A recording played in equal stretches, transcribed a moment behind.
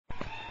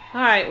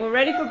Alright, we're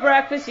ready for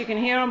breakfast. You can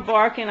hear them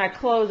barking. I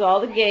close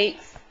all the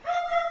gates.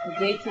 The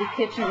gate to the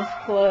kitchen is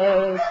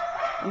closed.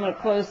 I'm going to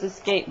close this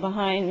gate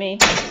behind me.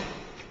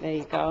 There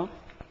you go.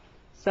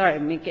 Sorry,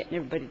 I'm getting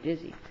everybody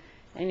dizzy.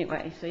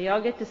 Anyway, so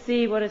y'all get to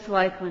see what it's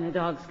like when the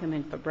dogs come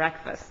in for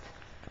breakfast.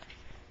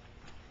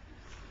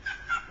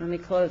 Let me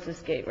close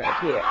this gate right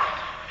here.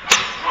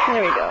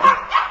 There we go.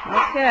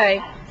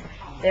 Okay.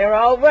 They're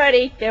all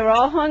ready. They're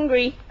all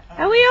hungry.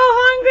 Are we all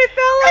hungry,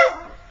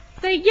 fellas?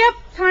 Say, yep,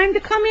 time to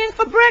come in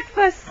for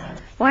breakfast.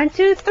 1,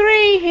 2,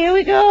 3, here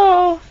we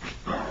go.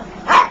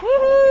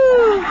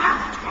 Woohoo!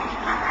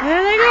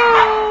 There they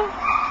go.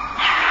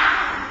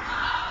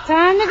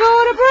 Time to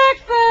go to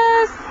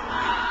breakfast.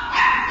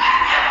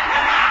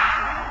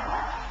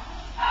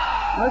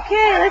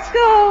 Okay, let's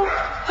go.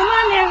 Come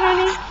on there,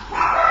 honey.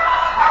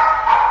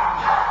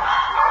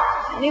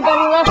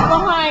 Anybody left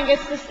behind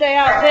gets to stay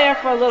out there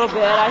for a little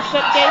bit. I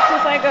shut gates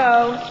as I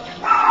go.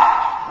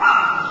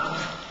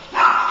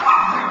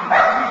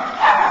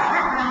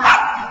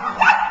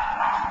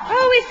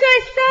 Oh, we're so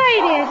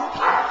excited.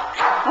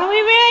 Are we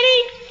ready?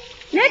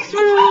 Next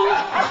room.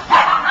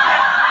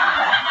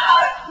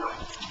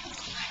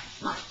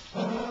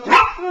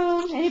 Next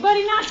room.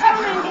 Anybody not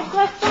coming gets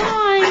left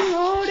behind.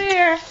 Oh,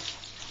 dear.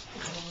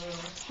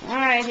 All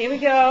right, here we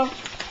go.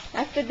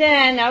 That's the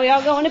den. Now we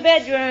all go in the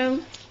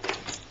bedroom.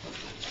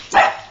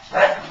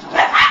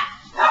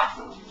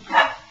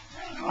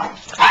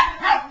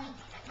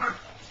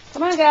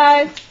 Come on,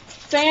 guys.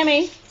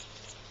 Sammy.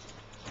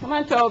 Come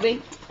on,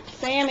 Toby.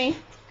 Sammy.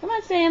 Come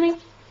on, Sammy. All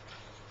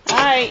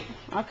right.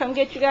 I'll come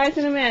get you guys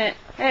in a minute.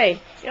 Hey,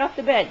 get off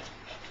the bed.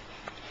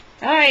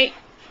 All right.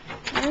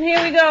 And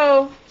here we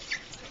go.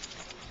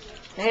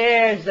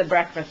 There's the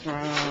breakfast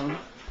room.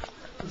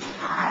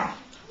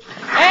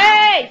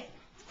 Hey!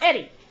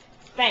 Eddie.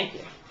 Thank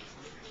you.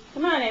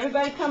 Come on,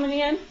 everybody coming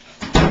in?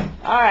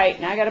 All right.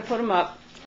 Now I got to put them up.